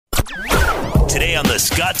Today on The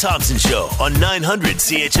Scott Thompson Show on 900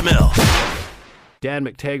 CHML. Dan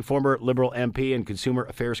McTeague, former Liberal MP and consumer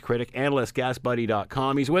affairs critic, analyst,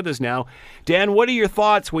 GasBuddy.com. He's with us now. Dan, what are your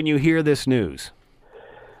thoughts when you hear this news?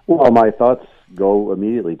 Well, my thoughts go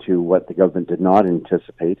immediately to what the government did not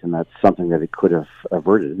anticipate, and that's something that it could have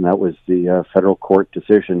averted, and that was the federal court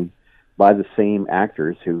decision by the same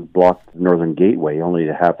actors who blocked the Northern Gateway, only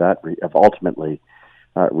to have that ultimately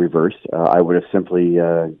reversed. I would have simply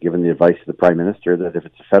given the advice to the Prime Minister that if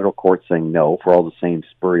it's a federal court saying no for all the same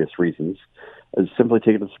spurious reasons, simply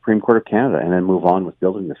take it to the Supreme Court of Canada and then move on with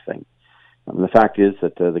building this thing. The fact is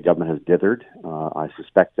that the government has dithered. I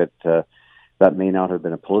suspect that that may not have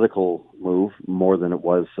been a political move more than it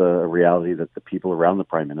was a reality that the people around the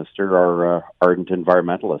Prime Minister are ardent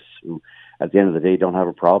environmentalists who, at the end of the day, don't have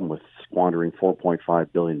a problem with squandering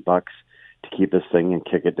 $4.5 billion to keep this thing and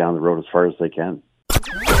kick it down the road as far as they can.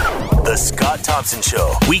 The Scott Thompson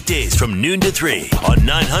Show, weekdays from noon to 3 on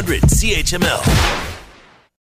 900 CHML.